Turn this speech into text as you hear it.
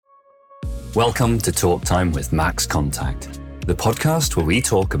Welcome to Talk Time with Max Contact, the podcast where we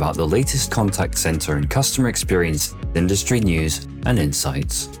talk about the latest contact center and customer experience, industry news, and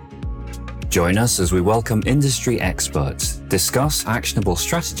insights. Join us as we welcome industry experts, discuss actionable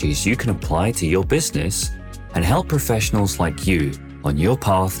strategies you can apply to your business, and help professionals like you on your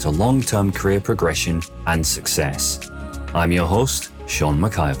path to long-term career progression and success. I'm your host, Sean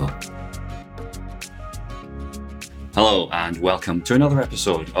McIver. Hello and welcome to another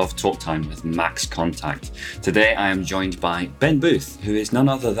episode of Talk Time with Max Contact. Today I am joined by Ben Booth, who is none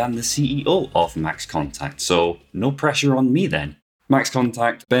other than the CEO of Max Contact, so no pressure on me then. Max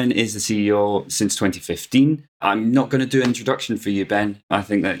Contact, Ben is the CEO since 2015. I'm not going to do an introduction for you, Ben. I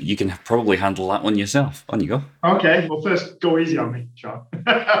think that you can probably handle that one yourself. On you go. Okay, well first go easy on me, Sean.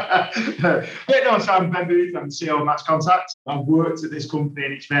 So I'm Ben Booth, I'm the CEO of Max Contact. I've worked at this company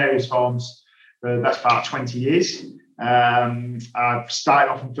in its various forms for the best part of 20 years. I've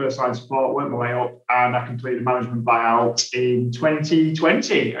started off in first line support, worked my way up, and I completed a management buyout in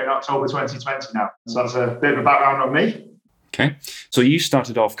 2020, in October 2020 now. So that's a bit of a background on me. Okay, so you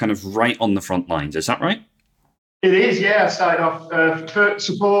started off kind of right on the front lines, is that right? It is, yeah. I started off for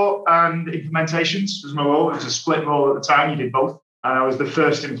support and implementations was my role. It was a split role at the time, you did both. And I was the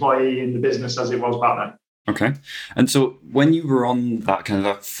first employee in the business as it was back then. Okay. And so when you were on that kind of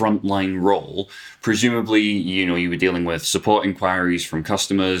that frontline role, presumably, you were dealing with support inquiries from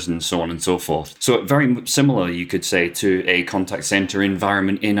customers and so on and so forth. So very similar, you could say, to a contact center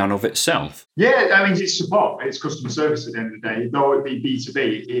environment in and of itself. Yeah, I mean, it's support. It's customer service at the end of the day. Though it be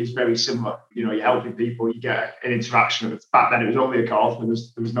B2B, it's very similar. You're helping people, you get an interaction. Back then, it was only a call. There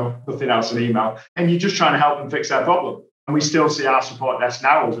was nothing else in email. And you're just trying to help them fix their problem. And we still see our support desk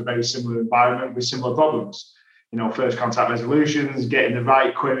now as a very similar environment with similar problems. First contact resolutions, getting the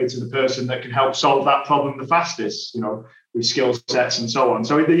right query to the person that can help solve that problem the fastest, with skill sets and so on.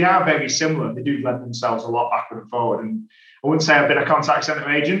 So they are very similar. They do lend themselves a lot backward and forward. And I wouldn't say I've been a contact center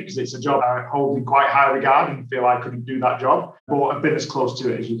agent because it's a job I hold in quite high regard and feel I couldn't do that job, but I've been as close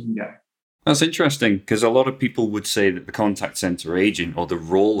to it as you can get. That's interesting because a lot of people would say that the contact center agent or the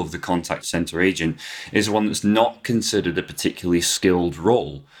role of the contact center agent is one that's not considered a particularly skilled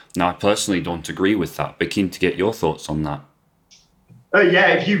role. Now, I personally don't agree with that, but keen to get your thoughts on that.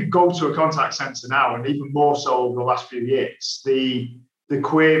 If you go to a contact center now, and even more so over the last few years, the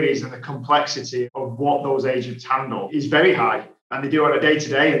queries and the complexity of what those agents handle is very high. And they do it on a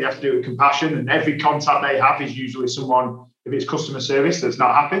day-to-day, and they have to do it with compassion. And every contact they have is usually someone, if it's customer service, that's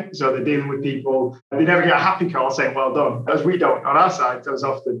not happy. So they're dealing with people. They never get a happy call saying, well done, as we don't on our side as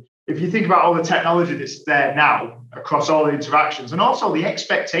often. If you think about all the technology that's there now across all the interactions and also the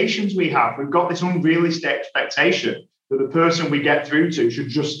expectations we have, we've got this unrealistic expectation that the person we get through to should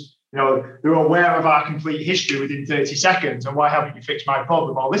just, they're aware of our complete history within 30 seconds. And why haven't you fixed my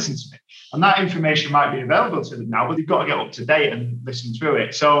problem or listened to me? And that information might be available to them now, but they've got to get up to date and listen through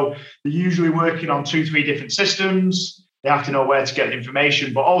it. So they're usually working on 2-3 different systems. They have to know where to get the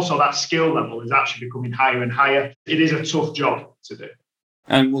information, but also that skill level is actually becoming higher and higher. It is a tough job to do.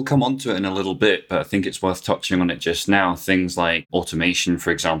 And we'll come on to it in a little bit, but I think it's worth touching on it just now. Things like automation,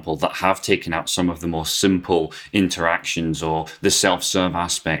 for example, that have taken out some of the more simple interactions or the self-serve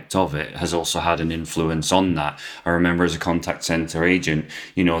aspect of it has also had an influence on that. I remember as a contact center agent,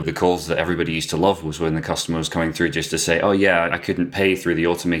 the calls that everybody used to love was when the customer was coming through just to say, oh yeah, I couldn't pay through the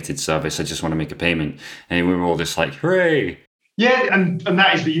automated service. I just want to make a payment. And we were all just like, hooray. Yeah, and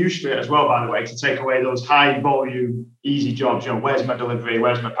that is the use of it as well, by the way, to take away those high volume, easy jobs. Where's my delivery?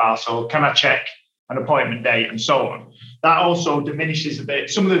 Where's my parcel? Can I check an appointment date and so on? That also diminishes a bit.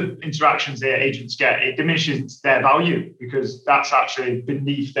 Some of the interactions the agents get, it diminishes their value because that's actually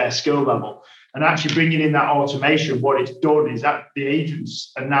beneath their skill level. And actually bringing in that automation, what it's done is that the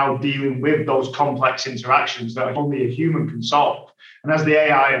agents are now dealing with those complex interactions that only a human can solve. And as the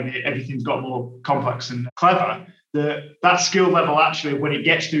AI and everything's got more complex and clever, that skill level actually, when it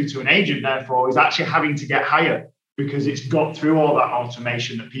gets through to an agent, therefore, is actually having to get higher because it's got through all that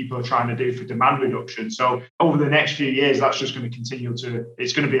automation that people are trying to do for demand reduction. So over the next few years, that's just going to continue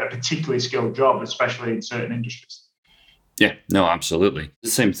it's going to be a particularly skilled job, especially in certain industries. Yeah, no, absolutely. The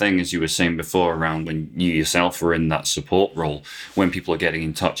same thing as you were saying before around when you yourself were in that support role, when people are getting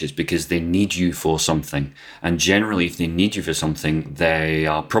in touch, it's because they need you for something. And generally, if they need you for something, they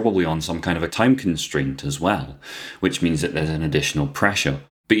are probably on some kind of a time constraint as well, which means that there's an additional pressure.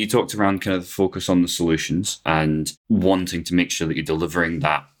 But you talked around kind of the focus on the solutions and wanting to make sure that you're delivering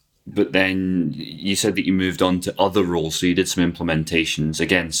that. But then you said that you moved on to other roles. So you did some implementations,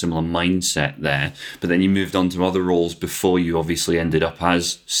 again, similar mindset there. But then you moved on to other roles before you obviously ended up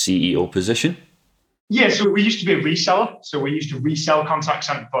as CEO position. Yeah, so we used to be a reseller. So we used to resell contact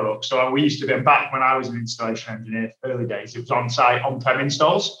center products. So we used to be back when I was an installation engineer, early days, it was on-site, on-prem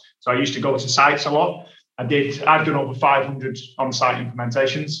installs. So I used to go to sites a lot. I've done over 500 on-site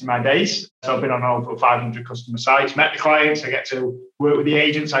implementations in my days. So I've been on over 500 customer sites, met the clients, I get to work with the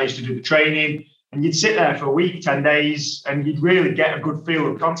agents. I used to do the training. And you'd sit there for a week, 10 days, and you'd really get a good feel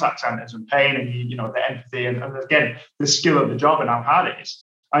of contact centers and pain and, the empathy and again, the skill of the job and how hard it is.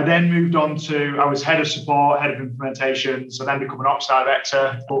 I then moved on I was head of support, head of implementation, so then become an ops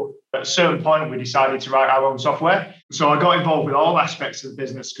director. But at a certain point, we decided to write our own software. So I got involved with all aspects of the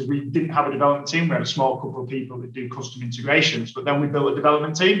business because we didn't have a development team. We had a small couple of people that do custom integrations, but then we built a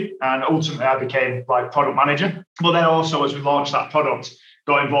development team. And ultimately, I became product manager. But then also, as we launched that product,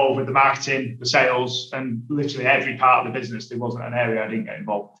 got involved with the marketing, the sales, and literally every part of the business. There wasn't an area I didn't get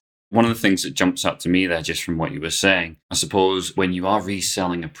involved. One of the things that jumps out to me there, just from what you were saying, I suppose when you are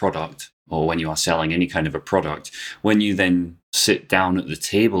reselling a product or when you are selling any kind of a product, when you then sit down at the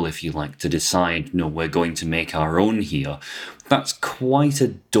table, if you like, to decide, no, we're going to make our own here, that's quite a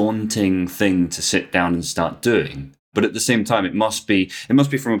daunting thing to sit down and start doing. But at the same time, it must be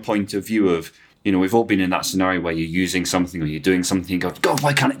from a point of view of, we've all been in that scenario where you're using something or you're doing something and go, God,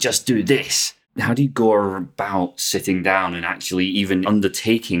 why can't it just do this? How do you go about sitting down and actually even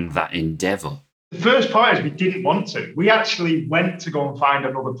undertaking that endeavor? The first part is we didn't want to. We actually went to go and find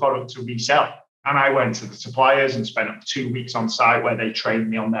another product to resell. And I went to the suppliers and spent up 2 weeks on site where they trained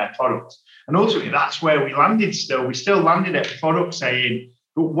me on their product. And ultimately, that's where we landed still. We still landed at the product saying,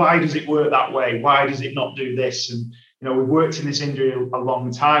 but why does it work that way? Why does it not do this? And we've worked in this industry a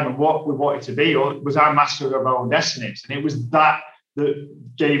long time. And what we wanted to be was our master of our own destinies. And it was that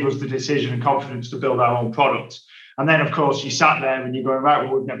gave us the decision and confidence to build our own product. And then, of course, you sat there and you're going, right,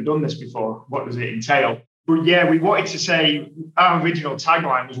 well, we've never done this before. What does it entail? But yeah, we wanted to say our original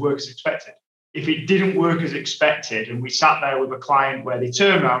tagline was work as expected. If it didn't work as expected and we sat there with a client where they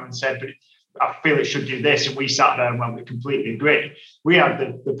turned around and said, but I feel it should do this, and we sat there and went, we completely agree, we had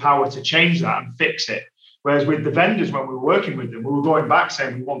the power to change that and fix it. Whereas with the vendors, when we were working with them, we were going back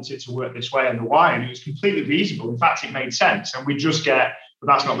saying we want it to work this way and the why, and it was completely reasonable. In fact, it made sense. And we just get, but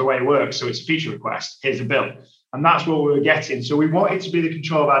that's not the way it works. So it's a feature request. Here's a bill. And that's what we were getting. So we wanted to be the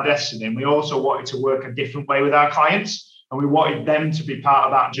control of our destiny. And we also wanted to work a different way with our clients. And we wanted them to be part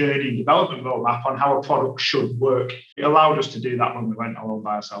of that journey and development roadmap on how a product should work. It allowed us to do that when we went along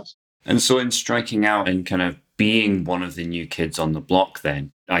by ourselves. And so in striking out and kind of being one of the new kids on the block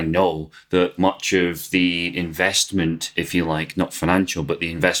then, I know that much of the investment, if you like, not financial, but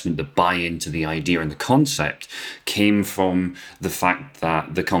the investment, the buy into the idea and the concept came from the fact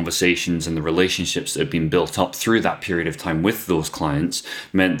that the conversations and the relationships that had been built up through that period of time with those clients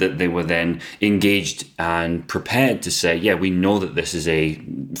meant that they were then engaged and prepared to say, yeah, we know that this is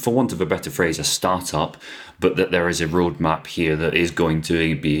for want of a better phrase, a startup, but that there is a roadmap here that is going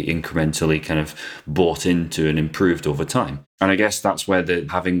to be incrementally kind of bought into and improved over time. And I guess that's where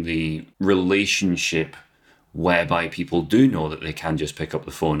having the relationship whereby people do know that they can just pick up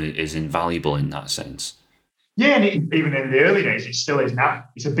the phone is invaluable in that sense. Yeah, and even in the early days, it still is now.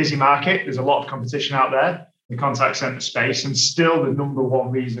 It's a busy market. There's a lot of competition out there in the contact center space. And still the number one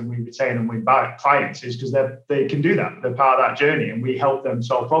reason we retain and win back clients is because they can do that. They're part of that journey and we help them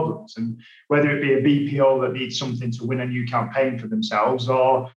solve problems. And whether it be a BPO that needs something to win a new campaign for themselves,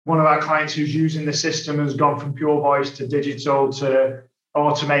 or one of our clients who's using the system has gone from pure voice to digital to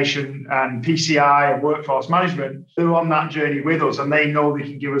automation and PCI and workforce management, they're on that journey with us and they know they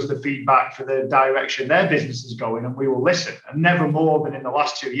can give us the feedback for the direction their business is going and we will listen. And never more than in the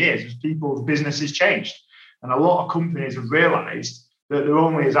last 2 years as people's businesses changed. And a lot of companies have realized that they're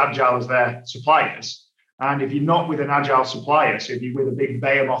only as agile as their suppliers. And if you're not with an agile supplier, so if you're with a big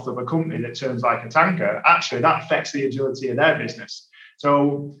behemoth of a company that turns like a tanker, actually that affects the agility of their business.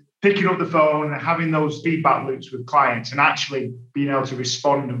 So picking up the phone, having those feedback loops with clients and actually being able to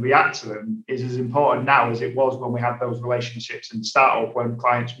respond and react to them is as important now as it was when we had those relationships in the startup when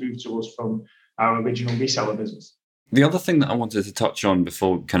clients moved to us from our original reseller business. The other thing that I wanted to touch on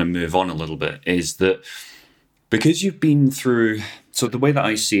before we kind of move on a little bit is that because you've been through, so the way that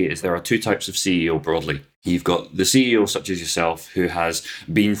I see it is there are two types of CEO broadly. You've got the CEO such as yourself who has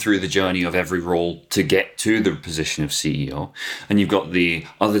been through the journey of every role to get to the position of CEO. And you've got the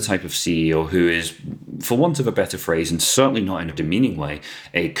other type of CEO who is, for want of a better phrase, and certainly not in a demeaning way,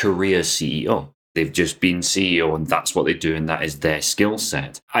 a career CEO. They've just been CEO and that's what they do and that is their skill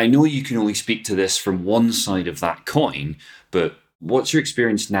set. I know you can only speak to this from one side of that coin, but What's your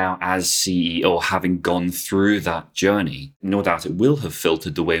experience now as CEO, having gone through that journey? No doubt it will have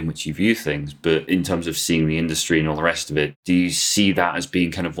filtered the way in which you view things, but in terms of seeing the industry and all the rest of it, do you see that as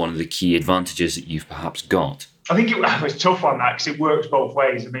being kind of one of the key advantages that you've perhaps got? I think it was tough on that because it works both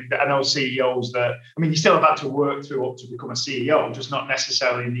ways. I mean, I know CEOs you still have had to work through up to become a CEO, just not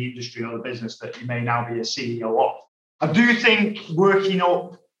necessarily in the industry or the business that you may now be a CEO of. I do think working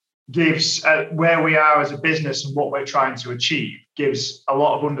up gives where we are as a business and what we're trying to achieve gives a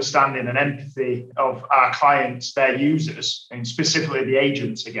lot of understanding and empathy of our clients, their users, and specifically the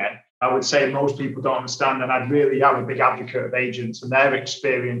agents again. I would say most people don't understand, and I'd really am a big advocate of agents and their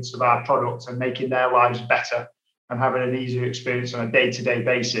experience of our product and making their lives better and having an easier experience on a day-to-day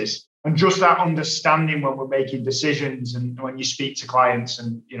basis. And just that understanding when we're making decisions and when you speak to clients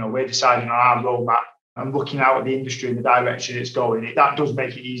and, we're deciding on our roadmap and looking out at the industry and the direction it's going, that does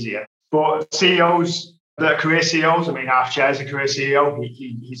make it easier. But CEOs that are career CEOs, our chair's a career CEO.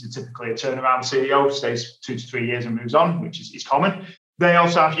 He's typically a turnaround CEO, stays 2 to 3 years and moves on, which is common. They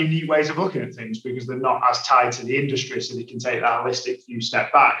also have unique ways of looking at things because they're not as tied to the industry, so they can take that holistic view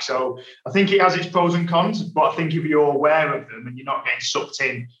step back. So I think it has its pros and cons, but I think if you're aware of them and you're not getting sucked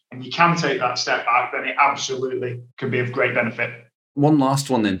in and you can take that step back, then it absolutely can be of great benefit. One last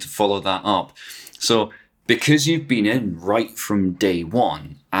one then to follow that up. So because you've been in right from day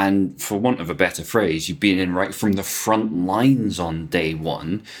one, and for want of a better phrase, you've been in right from the front lines on day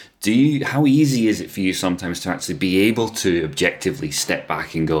one, how easy is it for you sometimes to actually be able to objectively step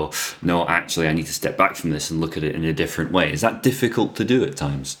back and go, no, actually, I need to step back from this and look at it in a different way? Is that difficult to do at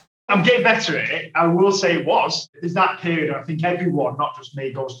times? I'm getting better at it. I will say it was. There's that period, I think everyone, not just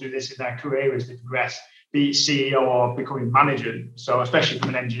me, goes through this in their career as they progress, be it CEO or becoming manager, so especially from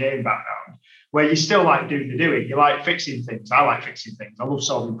an engineering background, where you still like doing the doing. You like fixing things. I like fixing things. I love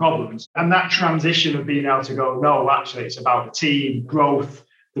solving problems. And that transition of being able to go, no, actually, it's about the team, growth,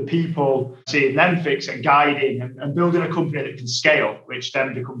 the people, seeing them fix and guiding and building a company that can scale, which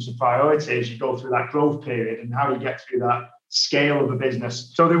then becomes a priority as you go through that growth period and how you get through that scale of a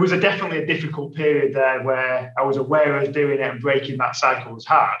business. So there was definitely a difficult period there where I was aware I was doing it and breaking that cycle was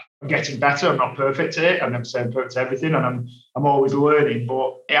hard. I'm getting better. I'm not perfect at it. I'm never saying perfect at everything, and I'm always learning,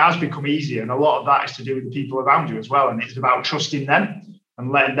 but it has become easier. And a lot of that is to do with the people around you as well. And it's about trusting them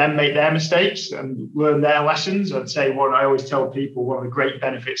and letting them make their mistakes and learn their lessons. I'd say I always tell people one of the great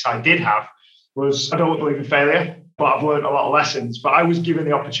benefits I did have was I don't believe in failure, but I've learned a lot of lessons. But I was given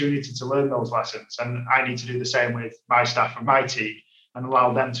the opportunity to learn those lessons, and I need to do the same with my staff and my team and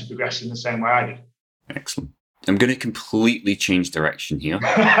allow them to progress in the same way I did. Excellent. I'm going to completely change direction here.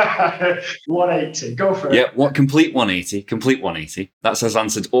 180, go for it. Yeah, complete 180. That has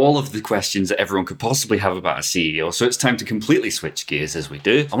answered all of the questions that everyone could possibly have about a CEO. So it's time to completely switch gears as we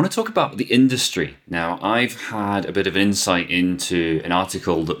do. I want to talk about the industry. Now, I've had a bit of an insight into an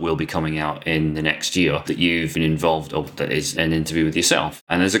article that will be coming out in the next year that you've been involved, or that is an interview with yourself.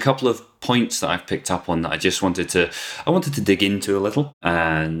 And there's a couple of points that I've picked up on that I wanted to dig into a little.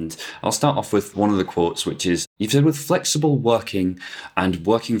 And I'll start off with one of the quotes, which is, you've said with flexible working and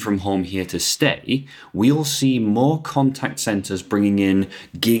working from home here to stay, we'll see more contact centers bringing in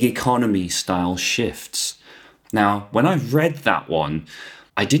gig economy style shifts. Now, when I read that one,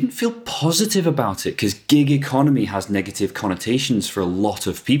 I didn't feel positive about it because gig economy has negative connotations for a lot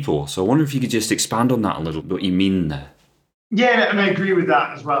of people. So I wonder if you could just expand on that a little, what you mean there. Yeah, and I agree with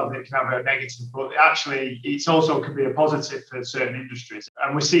that as well. It can have a negative, but actually it's also could be a positive for certain industries.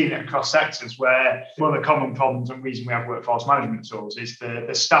 And we're seeing it across sectors where one of the common problems and reason we have workforce management tools is the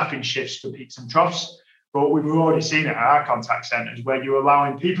staffing shifts for peaks and troughs. But we've already seen it at our contact centres where you're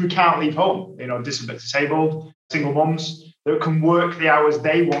allowing people who can't leave home, disabled, single mums, that can work the hours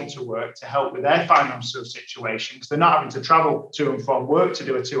they want to work to help with their financial situation because they're not having to travel to and from work to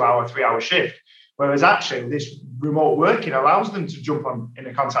do a 2-hour, 3-hour shift. Whereas actually this remote working allows them to jump on in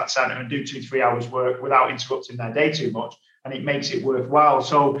a contact centre and do 2-3 hours work without interrupting their day too much. And it makes it worthwhile.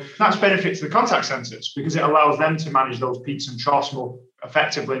 So that's benefit to the contact centres because it allows them to manage those peaks and troughs more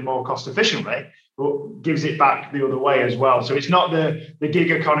effectively, more cost efficiently, but gives it back the other way as well. So it's not the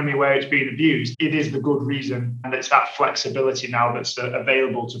gig economy where it's being abused. It is the good reason. And it's that flexibility now that's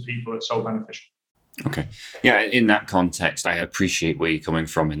available to people that's so beneficial. Okay. Yeah, in that context, I appreciate where you're coming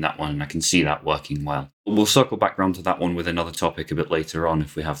from in that one, and I can see that working well. We'll circle back around to that one with another topic a bit later on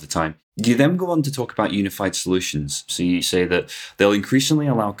if we have the time. You then go on to talk about unified solutions. So you say that they'll increasingly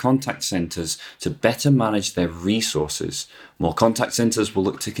allow contact centers to better manage their resources. More contact centers will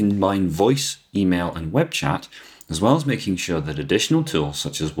look to combine voice, email, and web chat, as well as making sure that additional tools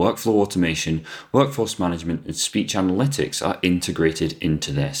such as workflow automation, workforce management, and speech analytics are integrated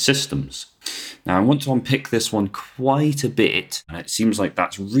into their systems. Now, I want to unpick this one quite a bit, and it seems like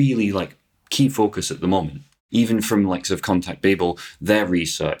that's really like key focus at the moment. Even from likes of Contact Babel, their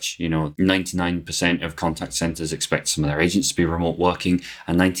research, 99% of contact centers expect some of their agents to be remote working,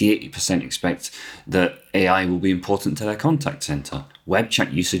 and 98% expect that AI will be important to their contact center. Web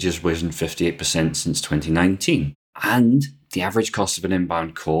chat usage has risen 58% since 2019. And the average cost of an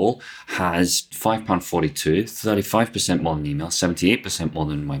inbound call has £5.42, 35% more than email, 78% more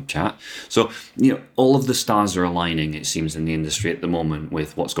than web chat. So, all of the stars are aligning, it seems, in the industry at the moment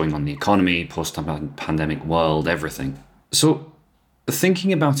with what's going on in the economy, post-pandemic world, everything. So,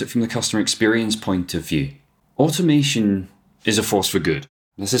 thinking about it from the customer experience point of view, automation is a force for good.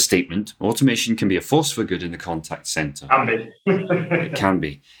 That's a statement. Automation can be a force for good in the contact center. Can be. It can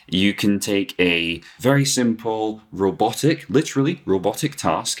be. You can take a very simple literally robotic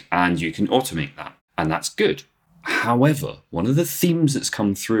task, and you can automate that. And that's good. However, one of the themes that's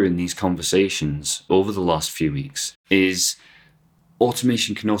come through in these conversations over the last few weeks is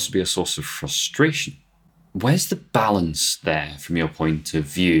automation can also be a source of frustration. Where's the balance there from your point of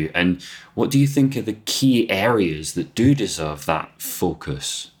view? And what do you think are the key areas that do deserve that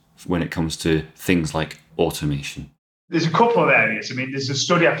focus when it comes to things like automation? There's a couple of areas. There's a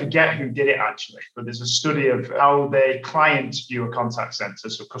study, I forget who did it actually, but there's a study of how the clients view a contact center,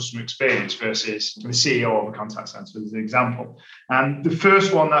 so customer experience versus the CEO of a contact center, as an example. And the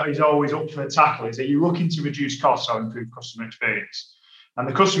first one that is always up for the tackle is, are you looking to reduce costs or improve customer experience? And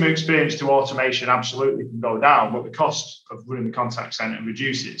the customer experience to automation absolutely can go down, but the cost of running the contact center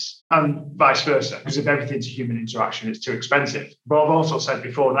reduces, and vice versa. Because if everything's a human interaction, it's too expensive. But I've also said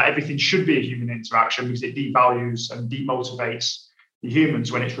before that everything should be a human interaction because it devalues and demotivates the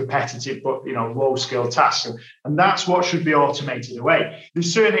humans when it's repetitive, but low-skill tasks. And that's what should be automated away.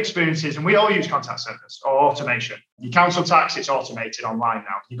 There's certain experiences, and we all use contact centers or automation. Your council tax, it's automated online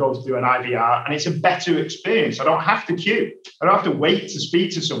now. You go through an IVR, and it's a better experience. I don't have to queue. I don't have to wait to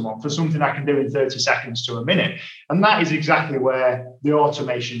speak to someone for something I can do in 30 seconds to a minute. And that is exactly where the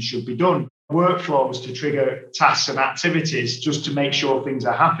automation should be done. Workflows to trigger tasks and activities just to make sure things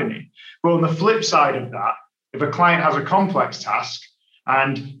are happening. But on the flip side of that, if a client has a complex task,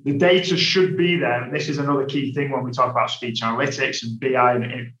 and the data should be there, and this is another key thing when we talk about speech analytics and BI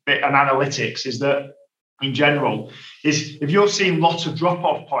and analytics, is that in general, is if you're seeing lots of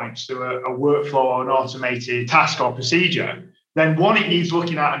drop-off points to a workflow or an automated task or procedure, then one, it needs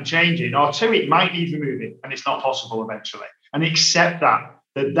looking at and changing, or two, it might need removing, and it's not possible eventually. And accept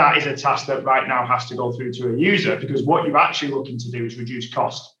that is a task that right now has to go through to a user, because what you're actually looking to do is reduce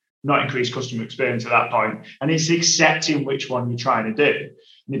cost, not increase customer experience at that point. And it's accepting which one you're trying to do.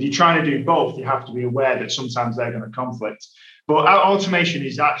 And if you're trying to do both, you have to be aware that sometimes they're going to conflict. But automation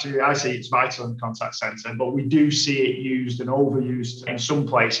is actually, I say it's vital in the contact center, but we do see it used and overused in some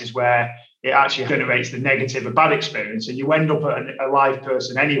places where it actually generates the negative, a bad experience. And you end up at a live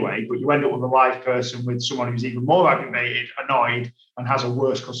person anyway, but you end up with a live person with someone who's even more aggravated, annoyed, and has a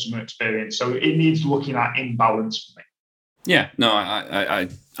worse customer experience. So it needs looking at in balance for me. Yeah, no, I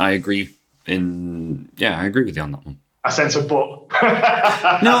agree. I agree with you on that one. I sense a but.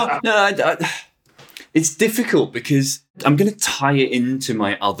 It's difficult because I'm going to tie it into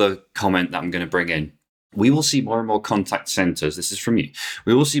my other comment that I'm going to bring in. We will see more and more contact centers. This is from you.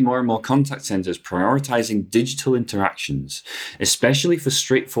 We will see more and more contact centers prioritizing digital interactions, especially for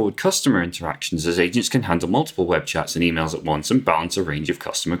straightforward customer interactions, as agents can handle multiple web chats and emails at once and balance a range of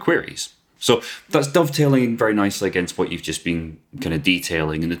customer queries. So that's dovetailing very nicely against what you've just been kind of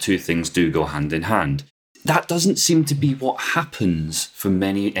detailing, and the two things do go hand in hand. That doesn't seem to be what happens for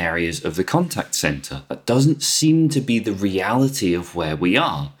many areas of the contact center. That doesn't seem to be the reality of where we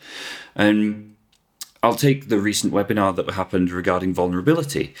are. And I'll take the recent webinar that happened regarding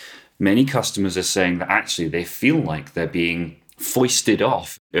vulnerability. Many customers are saying that actually they feel like they're being foisted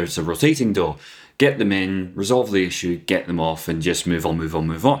off. It's a rotating door. Get them in, resolve the issue, get them off, and just move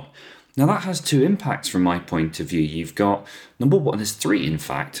on. Now, that has two impacts from my point of view. You've got, number one, there's three, in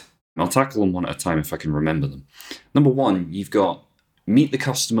fact. I'll tackle them one at a time if I can remember them. Number one, you've got meet the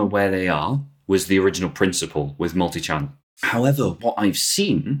customer where they are was the original principle with multi-channel. However, what I've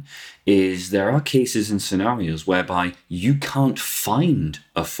seen is there are cases and scenarios whereby you can't find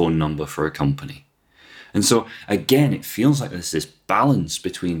a phone number for a company. And so, again, it feels like there's this balance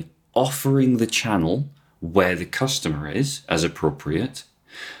between offering the channel where the customer is as appropriate,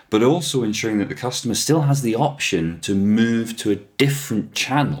 but also ensuring that the customer still has the option to move to a different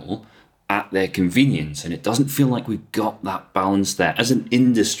channel at their convenience. And it doesn't feel like we've got that balance there as an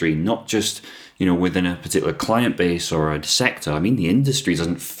industry, not just, within a particular client base or a sector. I mean, the industry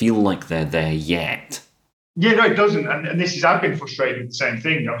doesn't feel like they're there yet. Yeah, no, it doesn't. And this is, I've been frustrated with the same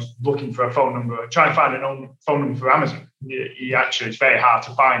thing. I was looking for a phone number, trying to find a phone number for Amazon. Actually, it's very hard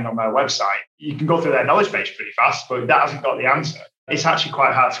to find on their website. You can go through their knowledge base pretty fast, but that hasn't got the answer. It's actually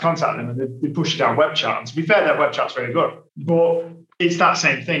quite hard to contact them, and they push it down web chat. And to be fair, their web chat's very good. But it's that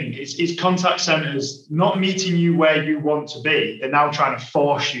same thing. It's contact centers not meeting you where you want to be. They're now trying to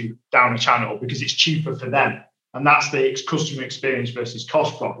force you down a channel because it's cheaper for them. And that's the customer experience versus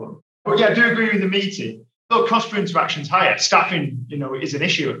cost problem. But yeah, I do agree with the meeting. Look, cost per interaction is higher. Staffing, is an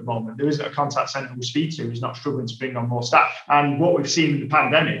issue at the moment. There isn't a contact centre we speak to who's not struggling to bring on more staff. And what we've seen in the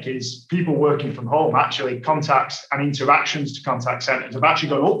pandemic is people working from home, actually contacts and interactions to contact centres have actually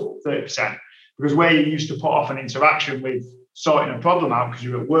gone up 30%. Because where you used to put off an interaction with sorting a problem out because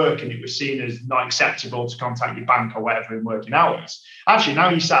you were at work and it was seen as not acceptable to contact your bank or whatever in working hours. Actually, now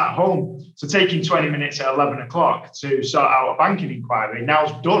you sat at home. So taking 20 minutes at 11 o'clock to sort out a banking inquiry, now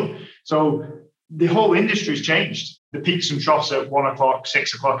it's done. So the whole industry's changed. The peaks and troughs at 1 o'clock,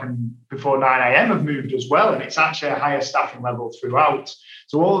 6 o'clock, and before 9 a.m. have moved as well. And it's actually a higher staffing level throughout.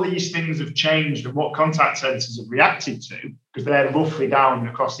 So all these things have changed, and what contact centres have reacted to, because they're roughly down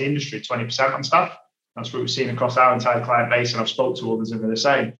across the industry, 20% on staff. That's what we've seen across our entire client base, and I've spoke to others and they're the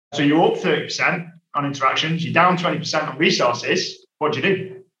same. So you're up 30% on interactions, you're down 20% on resources. What do you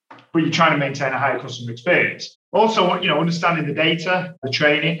do? But you're trying to maintain a higher customer experience. Also, understanding the data, the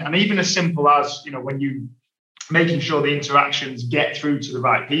training, and even as simple as, when you making sure the interactions get through to the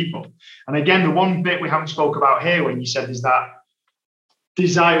right people. And again, the one bit we haven't spoke about here when you said is that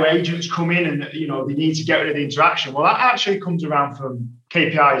desire agents come in and, they need to get rid of the interaction. Well, that actually comes around from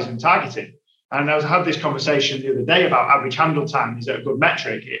KPIs and targeting. And I had this conversation the other day about average handle time. Is it a good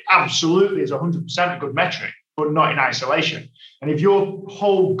metric? It absolutely is 100% a good metric, but not in isolation. And if your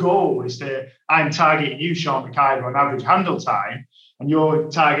whole goal is I'm targeting you, Sean McIver, on average handle time, and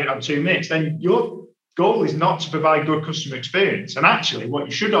your target on 2 minutes, then your goal is not to provide good customer experience. And actually, what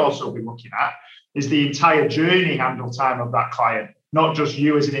you should also be looking at is the entire journey handle time of that client, not just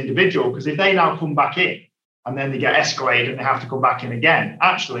you as an individual. Because if they now come back in, and then they get escalated and they have to come back in again,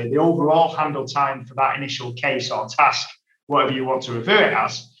 actually, the overall handle time for that initial case or task, whatever you want to refer it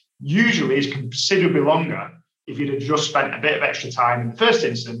as, usually is considerably longer if you'd have just spent a bit of extra time in the first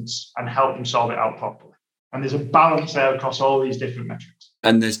instance and helped them solve it out properly. And there's a balance there across all these different metrics.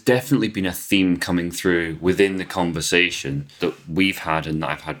 And there's definitely been a theme coming through within the conversation that we've had and that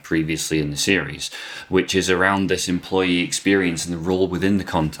I've had previously in the series, which is around this employee experience and the role within the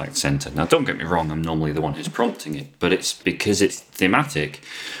contact centre. Now, don't get me wrong, I'm normally the one who's prompting it, but it's because it's thematic.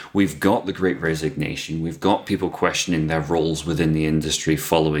 We've got the Great Resignation. We've got people questioning their roles within the industry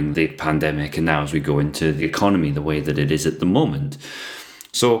following the pandemic, and now as we go into the economy the way that it is at the moment.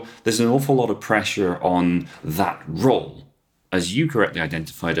 So there's an awful lot of pressure on that role. As you correctly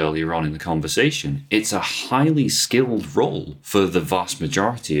identified earlier on in the conversation, it's a highly skilled role for the vast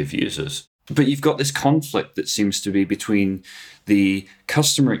majority of users. But you've got this conflict that seems to be between the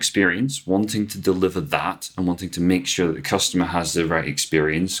customer experience, wanting to deliver that and wanting to make sure that the customer has the right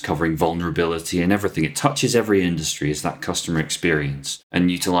experience, covering vulnerability and everything. It touches every industry is that customer experience, and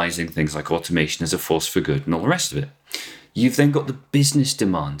utilizing things like automation as a force for good and all the rest of it. You've then got the business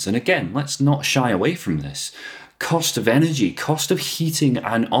demands. And again, let's not shy away from this. Cost of energy, cost of heating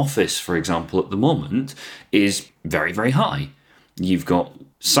an office, for example, at the moment is very, very high. You've got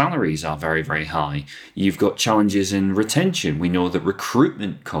salaries are very, very high. You've got challenges in retention. We know that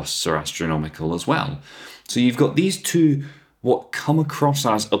recruitment costs are astronomical as well. So you've got these two what come across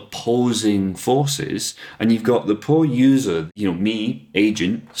as opposing forces, and you've got the poor user, me,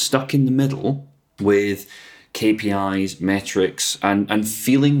 agent, stuck in the middle with KPIs, metrics, and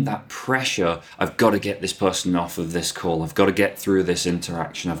feeling that pressure. I've got to get this person off of this call. I've got to get through this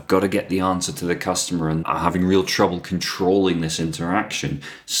interaction. I've got to get the answer to the customer, and I'm having real trouble controlling this interaction,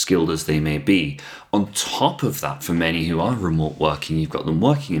 skilled as they may be. On top of that, for many who are remote working, you've got them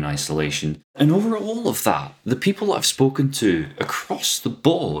working in isolation. And over all of that, the people that I've spoken to across the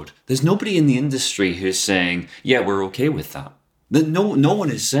board, there's nobody in the industry who's saying, yeah, we're okay with that. No one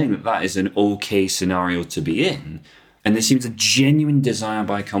is saying that is an okay scenario to be in. And there seems a genuine desire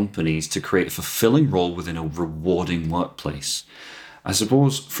by companies to create a fulfilling role within a rewarding workplace. I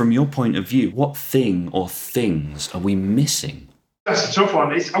suppose, from your point of view, what thing or things are we missing? That's a tough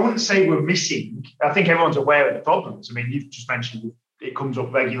one. I wouldn't say we're missing. I think everyone's aware of the problems. I mean, you've just mentioned it comes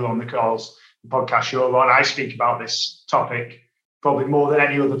up regularly on the calls, the podcast you're on. I speak about this topic probably more than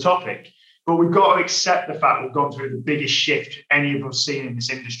any other topic. But we've got to accept the fact we've gone through the biggest shift any of us seen in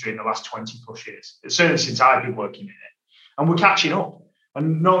this industry in the last 20 plus years. Certainly since I've been working in it. And we're catching up.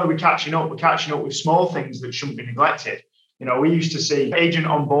 And not only we're catching up with small things that shouldn't be neglected. We used to see agent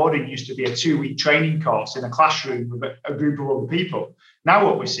onboarding used to be a 2-week training course in a classroom with a group of other people. Now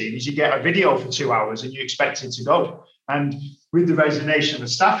what we're seeing is you get a video for 2 hours and you expect it to go. And with the resignation of the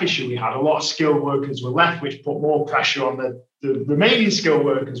staff issue we had, a lot of skilled workers were left, which put more pressure on the remaining skilled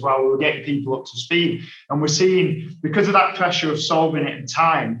workers while we were getting people up to speed. And we're seeing, because of that pressure of solving it in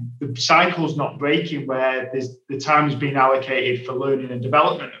time, the cycle's not breaking where the time is being allocated for learning and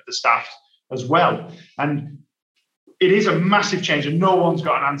development of the staff as well. And it is a massive change, and no one's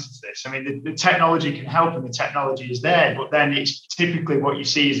got an answer to this. I mean, the technology can help, and the technology is there, but then it's typically what you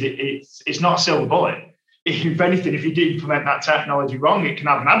see is it's not a silver bullet. If anything, if you do implement that technology wrong, it can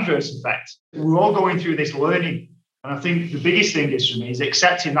have an adverse effect. We're all going through this learning, and I think the biggest thing is for me is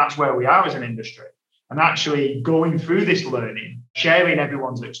accepting that's where we are as an industry, and actually going through this learning, sharing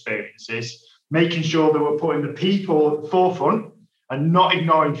everyone's experiences, making sure that we're putting the people at the forefront and not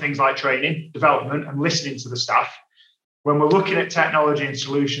ignoring things like training, development, and listening to the staff. When we're looking at technology and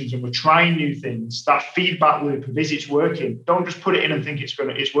solutions and we're trying new things, that feedback loop of is it working? Don't just put it in and think it's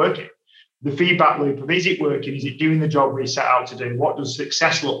working. The feedback loop of is it working? Is it doing the job we set out to do? What does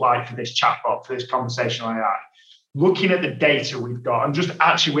success look like for this chatbot, for this conversational AI? Looking at the data we've got, and just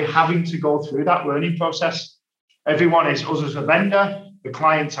actually we're having to go through that learning process. Everyone is, us as a vendor, the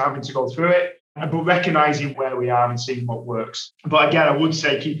clients are having to go through it, but recognizing where we are and seeing what works. But again, I would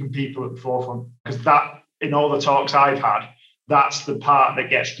say keeping people at the forefront, because that, in all the talks I've had, that's the part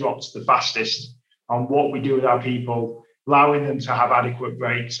that gets dropped the fastest on what we do with our people, allowing them to have adequate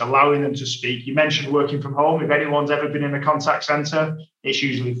breaks, allowing them to speak. You mentioned working from home. If anyone's ever been in a contact center, it's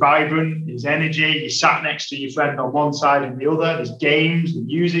usually vibrant, there's energy, you sat next to your friend on one side and the other, there's games, the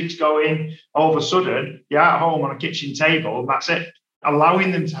music's going. All of a sudden, you're at home on a kitchen table and that's it.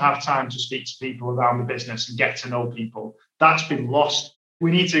 Allowing them to have time to speak to people around the business and get to know people, that's been lost. We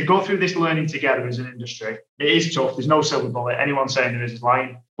need to go through this learning together as an industry. It is tough. There's no silver bullet. Anyone saying there is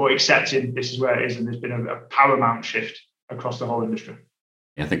lying, but accepting this is where it is, and there's been a paramount shift across the whole industry.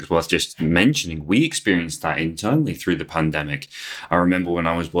 I think it's worth just mentioning, we experienced that internally through the pandemic. I remember when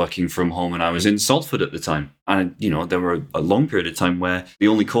I was working from home and I was in Salford at the time. And, there were a long period of time where the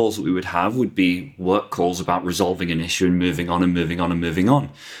only calls that we would have would be work calls about resolving an issue and moving on and moving on and moving on.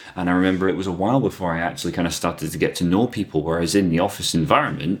 And I remember it was a while before I actually kind of started to get to know people, whereas in the office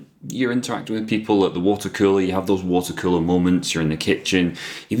environment, you're interacting with people at the water cooler, you have those water cooler moments, you're in the kitchen,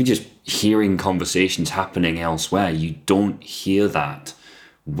 even just hearing conversations happening elsewhere, you don't hear that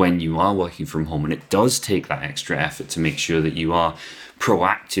when you are working from home. And it does take that extra effort to make sure that you are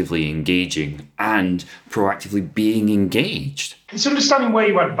proactively engaging and proactively being engaged. It's understanding where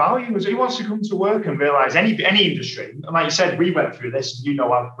you add value. Who wants to come to work and realise any industry, and like you said, we went through this, we've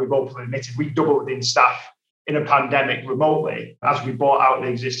openly admitted, we doubled in staff in a pandemic remotely as we bought out the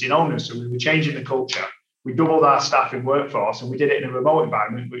existing owners. So we were changing the culture. We doubled our staff in workforce, and we did it in a remote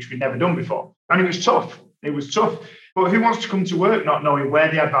environment, which we'd never done before. And it was tough. But who wants to come to work not knowing where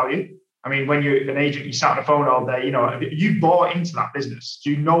they add value? I mean, when you're an agent, you sat on the phone all day, you bought into that business.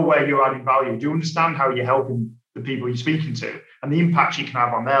 Do you know where you're adding value? Do you understand how you're helping the people you're speaking to and the impact you can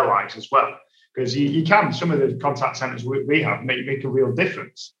have on their lives as well? Because you can, some of the contact centers we have make a real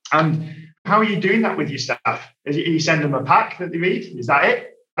difference. And how are you doing that with your staff? You send them a pack that they read? Is that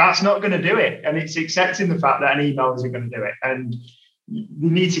it? That's not going to do it. And it's accepting the fact that an email isn't going to do it. And you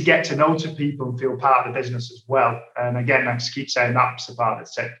need to get to know people and feel part of the business as well. And again, I just keep saying that's the part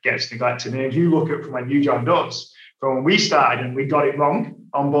that gets neglected. And if you look at from when you joined us, from when we started and we got it wrong,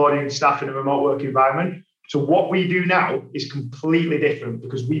 onboarding staff in a remote work environment, to what we do now is completely different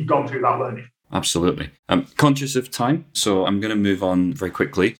because we've gone through that learning. Absolutely. I'm conscious of time, so I'm going to move on very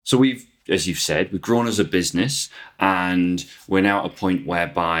quickly. So we've, as you've said, we've grown as a business and we're now at a point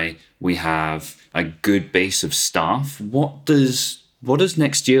whereby we have a good base of staff. What does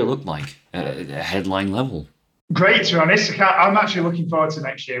next year look like at a headline level? Great, to be honest. I'm actually looking forward to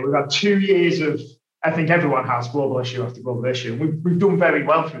next year. We've had 2 years of, I think everyone has global issue after global issue. We've done very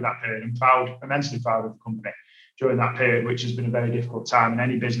well through that period. I'm immensely proud of the company during that period, which has been a very difficult time. And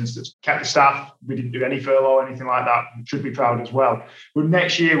any business that's kept the staff, we didn't do any furlough or anything like that, should be proud as well. But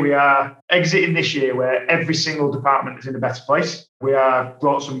next year, we are exiting this year where every single department is in a better place. We are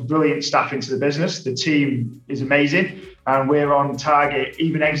brought some brilliant staff into the business. The team is amazing. And we're on target,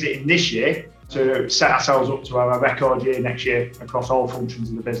 even exiting this year, to set ourselves up to have a record year next year across all functions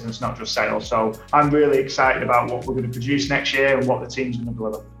of the business, not just sales. So I'm really excited about what we're going to produce next year and what the team's going to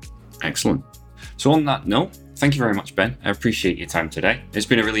deliver. Excellent. So on that note, thank you very much, Ben. I appreciate your time today. It's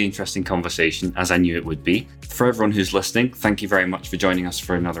been a really interesting conversation, as I knew it would be. For everyone who's listening, thank you very much for joining us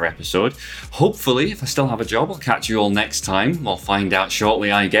for another episode. Hopefully, if I still have a job, I'll catch you all next time. We'll find out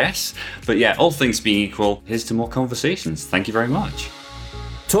shortly, I guess. But yeah, all things being equal, here's to more conversations. Thank you very much.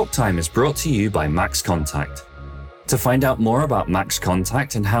 Talk Time is brought to you by Max Contact. To find out more about Max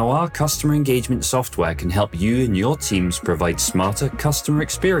Contact and how our customer engagement software can help you and your teams provide smarter customer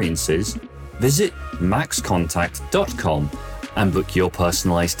experiences, visit maxcontact.com and book your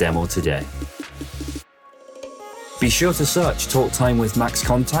personalized demo today. Be sure to search Talk Time with Max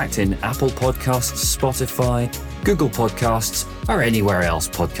Contact in Apple Podcasts, Spotify, Google Podcasts, or anywhere else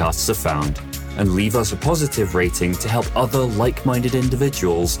podcasts are found, and leave us a positive rating to help other like-minded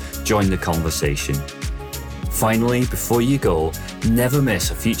individuals join the conversation. Finally, before you go, never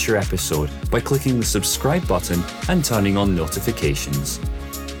miss a future episode by clicking the subscribe button and turning on notifications.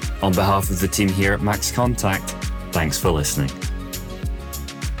 On behalf of the team here at Max Contact, thanks for listening.